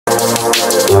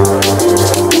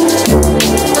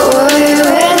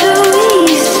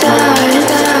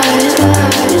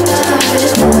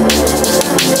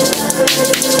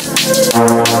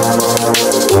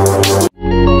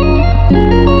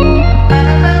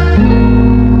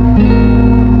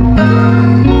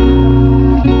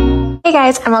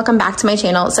guys, and welcome back to my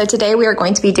channel. So today we are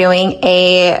going to be doing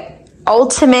a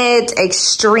ultimate,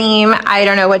 extreme, I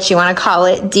don't know what you want to call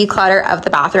it, declutter of the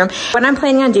bathroom. What I'm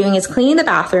planning on doing is cleaning the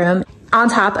bathroom on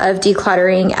top of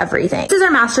decluttering everything. This is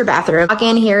our master bathroom. Walk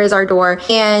in, here is our door,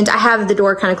 and I have the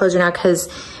door kind of closed now because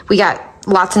we got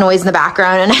lots of noise in the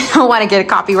background and I don't want to get a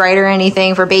copyright or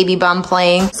anything for baby bum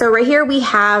playing. So right here we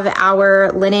have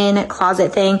our linen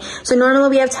closet thing. So normally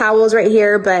we have towels right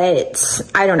here, but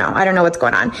I don't know what's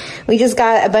going on. We just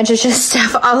got a bunch of just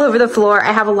stuff all over the floor.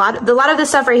 I have a lot of the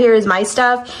stuff right here is my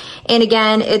stuff. And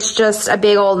again, it's just a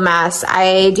big old mess.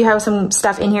 I do have some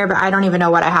stuff in here, but I don't even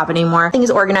know what I have anymore. Everything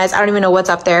is organized. I don't even know what's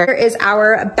up there. Here is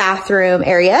our bathroom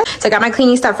area. So I got my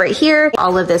cleaning stuff right here.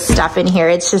 All of this stuff in here,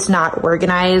 it's just not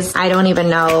organized. I don't even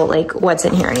know like what's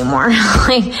in here anymore.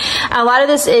 Like a lot of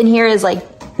this in here is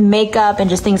like makeup and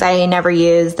just things I never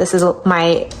use. This is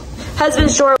my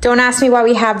husband's drawer. Don't ask me why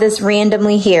we have this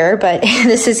randomly here, but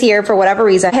this is here for whatever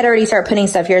reason. I had already started putting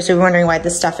stuff here, so you're wondering why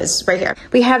this stuff is right here.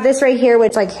 We have this right here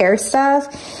with like hair stuff.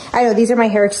 I know these are my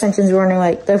hair extensions. You're wondering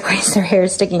like, why is their hair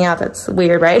sticking out? That's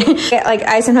weird, right? Yeah, like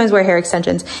I sometimes wear hair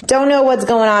extensions. Don't know what's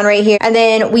going on right here. And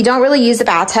then we don't really use the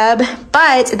bathtub,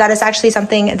 but that is actually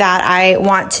something that I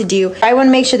want to do. I want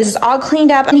to make sure this is all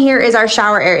cleaned up. And here is our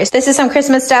shower area. This is some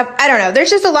Christmas stuff. I don't know.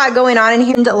 There's just a lot going on in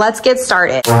here. Let's get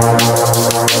started.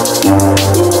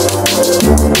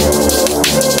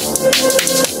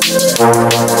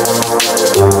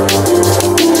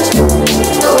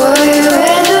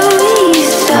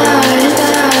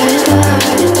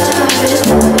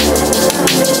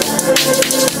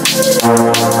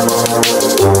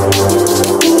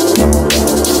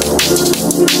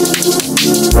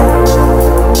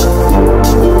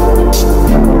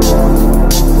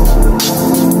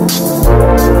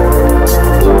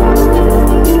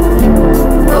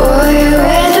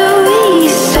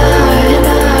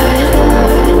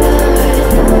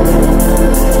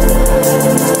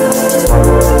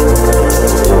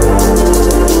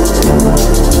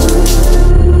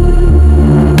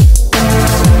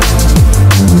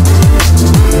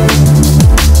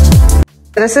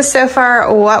 This is so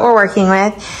far what we're working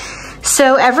with.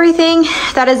 So everything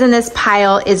that is in this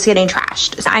pile is getting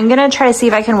trashed. So I'm gonna try to see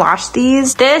if I can wash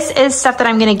these. This is stuff that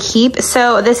I'm gonna keep.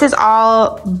 So this is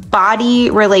all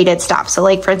body related stuff. So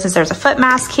like for instance, there's a foot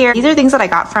mask here. These are things that I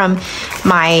got from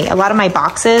a lot of my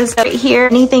boxes right here,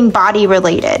 anything body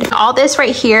related. All this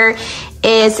right here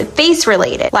is face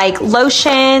related, like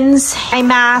lotions, eye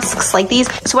masks, like these.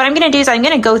 So what I'm gonna do is I'm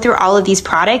gonna go through all of these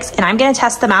products and I'm gonna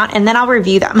test them out and then I'll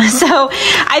review them. So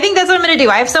I think that's what I'm gonna do.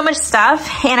 I have so much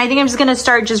stuff and I think I'm just gonna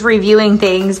start just reviewing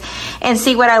things and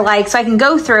see what I like so I can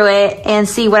go through it and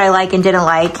see what I like and didn't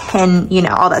like and you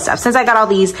know, all that stuff since I got all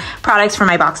these products from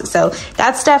my boxes. So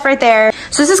that's stuff right there.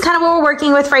 So this is kind of what we're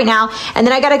working with right now. And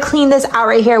then I gotta clean this out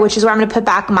right here, which is where I'm gonna put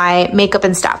back my makeup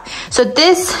and stuff. So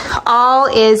this all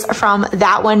is from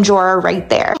that one drawer right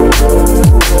there.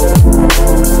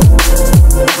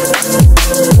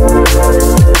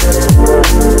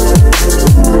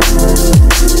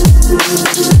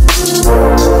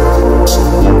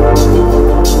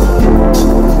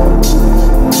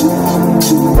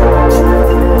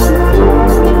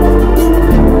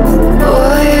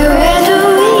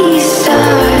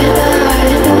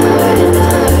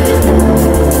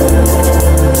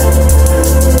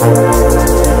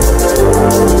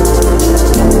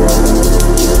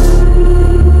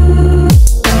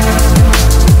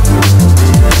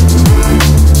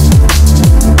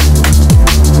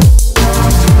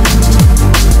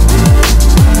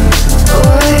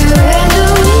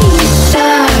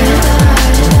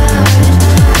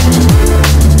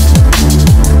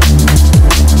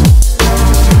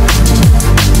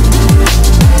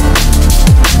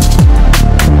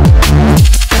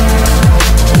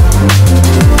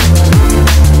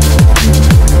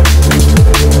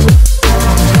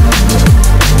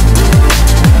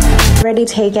 Already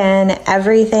taken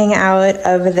everything out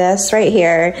of this right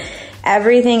here,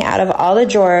 everything out of all the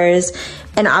drawers,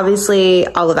 and obviously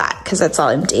all of that because that's all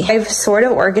empty. I've sort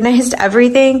of organized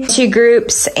everything to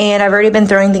groups and I've already been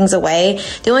throwing things away.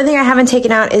 The only thing I haven't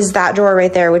taken out is that drawer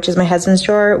right there, which is my husband's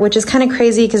drawer, which is kind of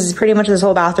crazy because pretty much this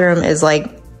whole bathroom is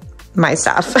like my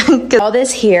stuff. All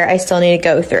this here I still need to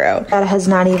go through. That has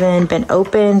not even been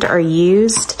opened or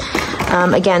used.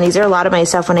 Again, these are a lot of my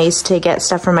stuff when I used to get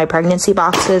stuff from my pregnancy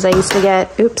boxes I used to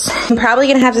get. Oops. I'm probably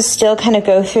gonna have to still kind of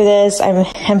go through this.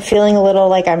 I'm feeling a little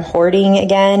like I'm hoarding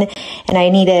again, and I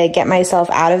need to get myself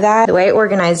out of that. The way I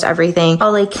organized everything,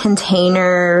 all like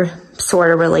container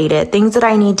sort of related. Things that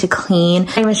I need to clean. I'm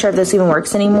not even sure if this even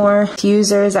works anymore.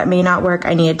 Diffusers that may not work,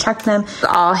 I need to check them.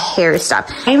 All hair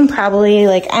stuff. I'm probably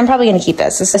gonna keep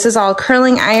this. This is all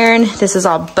curling iron. This is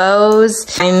all bows.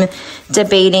 I'm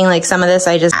debating like some of this.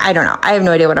 I don't know. I have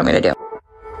no idea what I'm gonna do.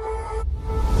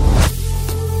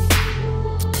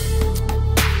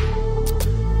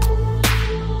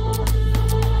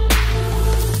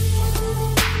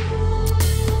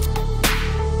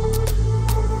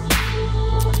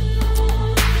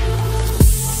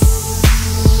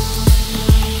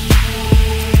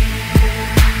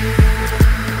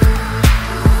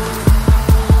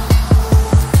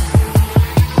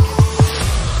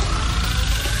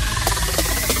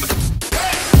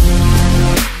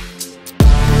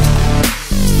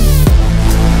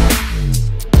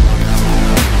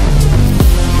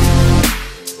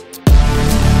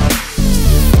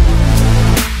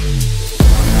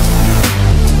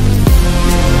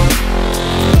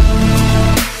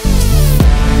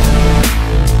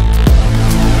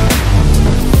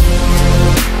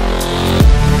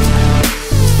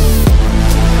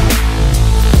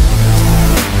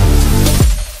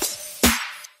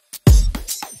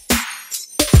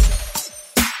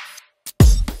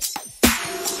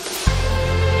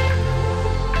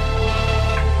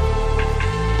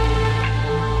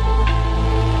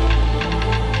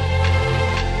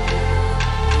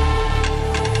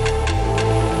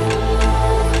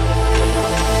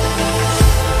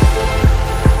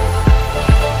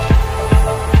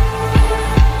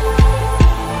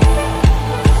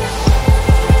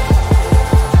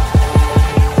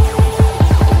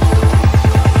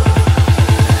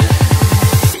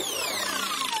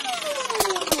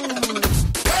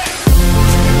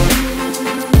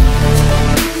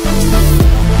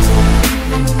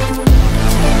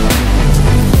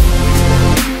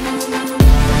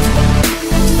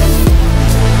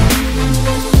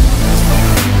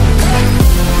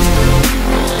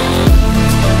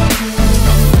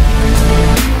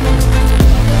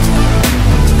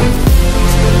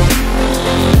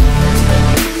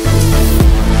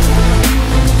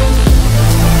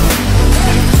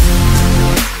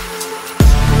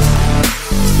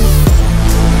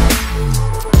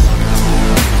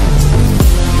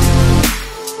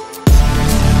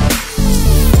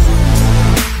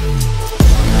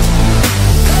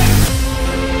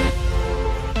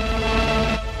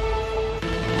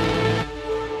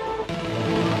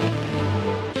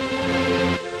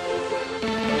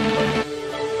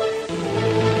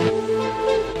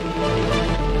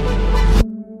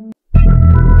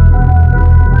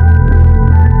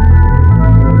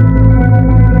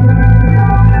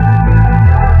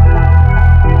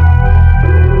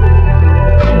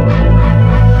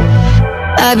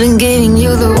 I've been giving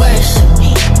you the worst of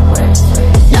me.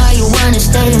 Now you wanna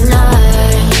stay the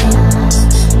night.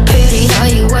 Pretty how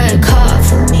you work hard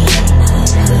for me.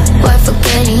 Why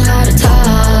forgetting how to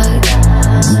talk?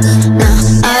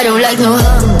 Nah, I don't like no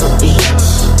humble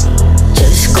beats.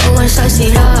 Just go and spice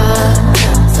it up.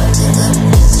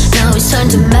 Now it's time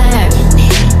to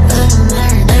marinate.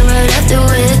 And right after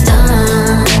we're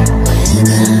done,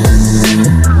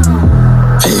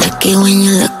 I like it when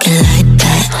you're looking like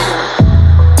that.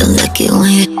 I like it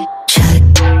when you check.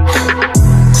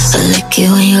 I like it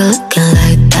when you're looking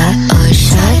like that. Oh,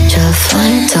 shut your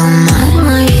phone, don't mind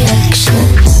my reaction.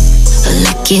 I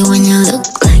like it when you look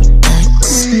like that.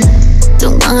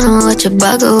 Don't wanna watch a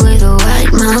bugger with a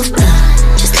white mouth.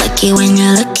 Just like it when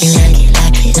you're looking like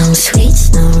that. No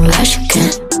sweets, no rush, you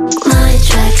can't my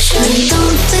attraction.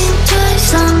 Don't think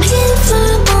twice, I'm here for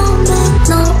a moment.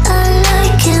 No, I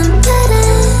like him better.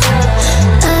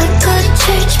 I got a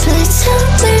church place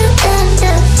up where you end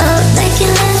up, make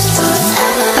it last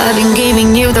forever. I've been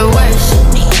giving you the worst of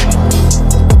me.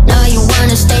 Now you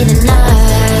wanna stay the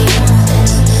night.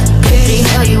 Pretty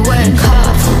how you work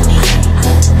hard for me.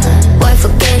 Why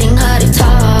forgetting how to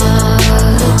talk?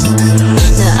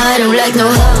 Now I don't like no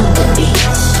humble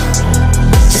beats.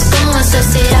 Just go and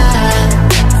suss it up.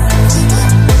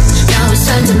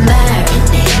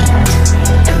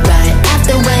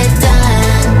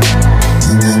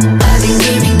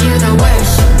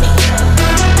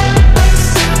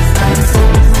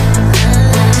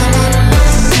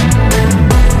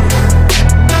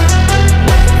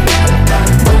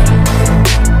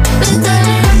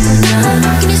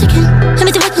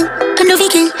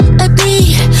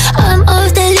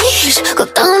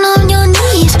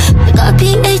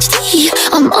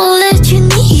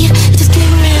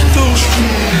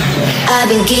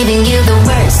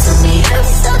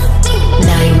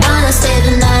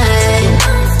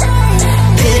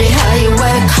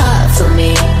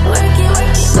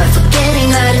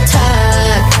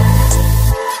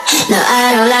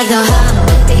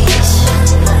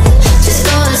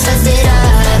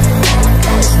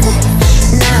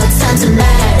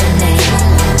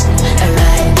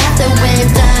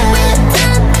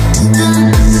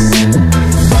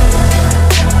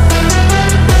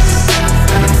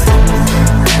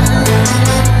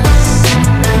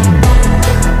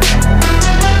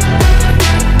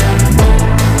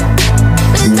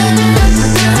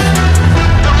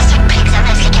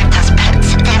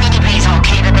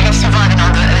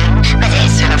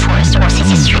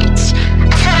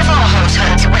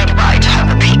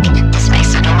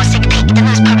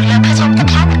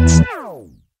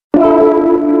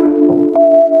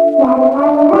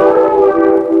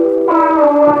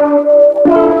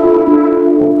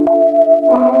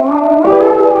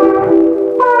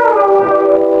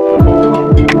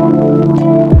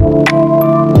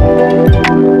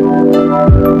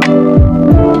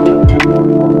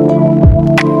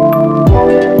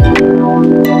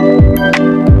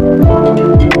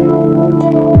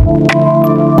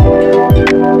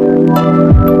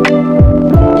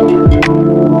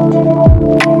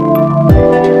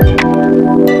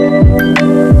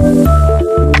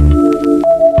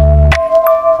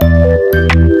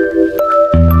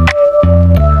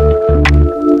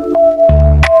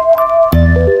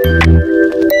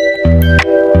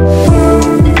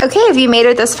 you made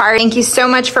it this far, thank you so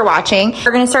much for watching.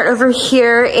 We're gonna start over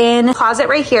here in the closet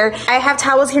right here. I have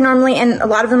towels here normally, and a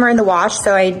lot of them are in the wash,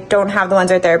 so I don't have the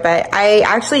ones right there, but I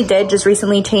actually did just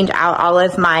recently change out all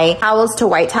of my towels to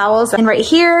white towels. And right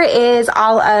here is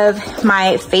all of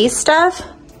my face stuff,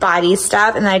 body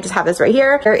stuff, and then I just have this right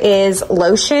here. There is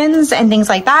lotions and things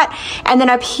like that. And then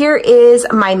up here is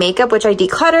my makeup, which I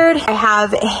decluttered. I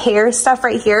have hair stuff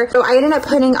right here. So I ended up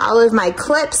putting all of my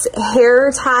clips,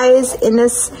 hair ties in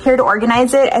this here to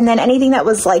organize it. And then anything that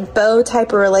was like bow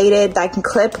type or related that I can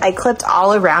clip, I clipped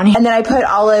all around. And then I put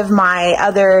all of my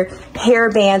other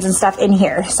hair bands and stuff in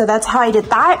here. So that's how I did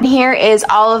that. And here is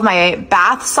all of my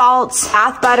bath salts,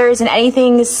 bath butters, and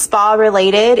anything spa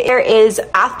related. There is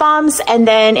bath bombs, and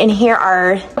then in here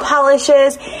are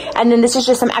polishes, and then this is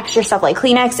just some extra stuff like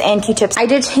Kleenex and Q-tips. I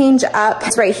did change up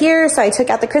right here, so I took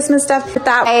out the Christmas stuff. With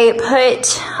that, I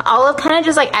put all of kind of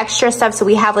just like extra stuff, so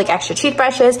we have like extra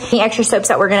toothbrushes, the extra soaps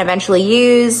that we're gonna eventually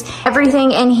use.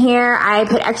 Everything in here, I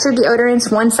put extra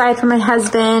deodorants, one side for my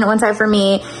husband, one side for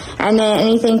me, and then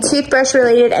anything toothbrush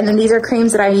related, and then these are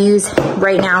creams that I use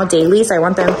right now daily, so I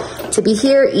want them to be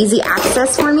here, easy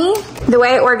access for me. The way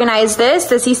I organized this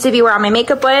used to be where all my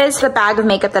makeup was, the bag of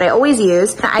makeup that I always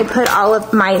use. I put all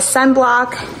of my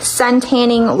sunblock, sun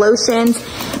tanning lotions.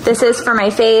 This is for my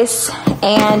face,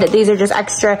 and these are just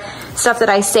extra stuff that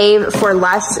I save for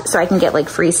less so I can get like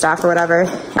free stuff or whatever.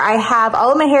 I have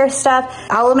all of my hair stuff,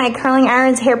 all of my curling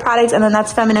irons, hair products, and then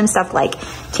that's feminine stuff like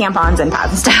tampons and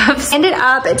pads and stuff. Ended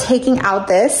up taking out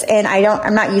this, and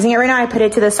I'm not using it right now. I put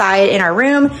it to the side in our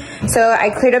room. So I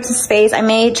cleared up some space. I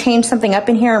may change something up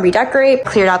in here and redecorate.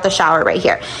 Cleared out the shower right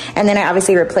here. And then I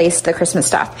obviously replaced the Christmas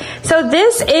stuff. So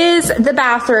this is the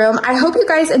bathroom. I hope you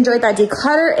guys enjoyed that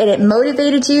declutter and it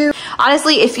motivated you.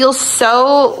 Honestly, it feels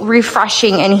so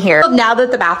refreshing in here now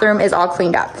that the bathroom is all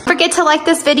cleaned up. Don't forget to like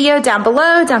this video down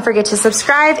below. Don't forget to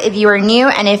subscribe if you are new,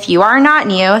 and if you are not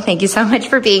new, thank you so much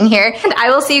for being here. And I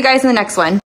will see you guys in the next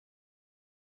one.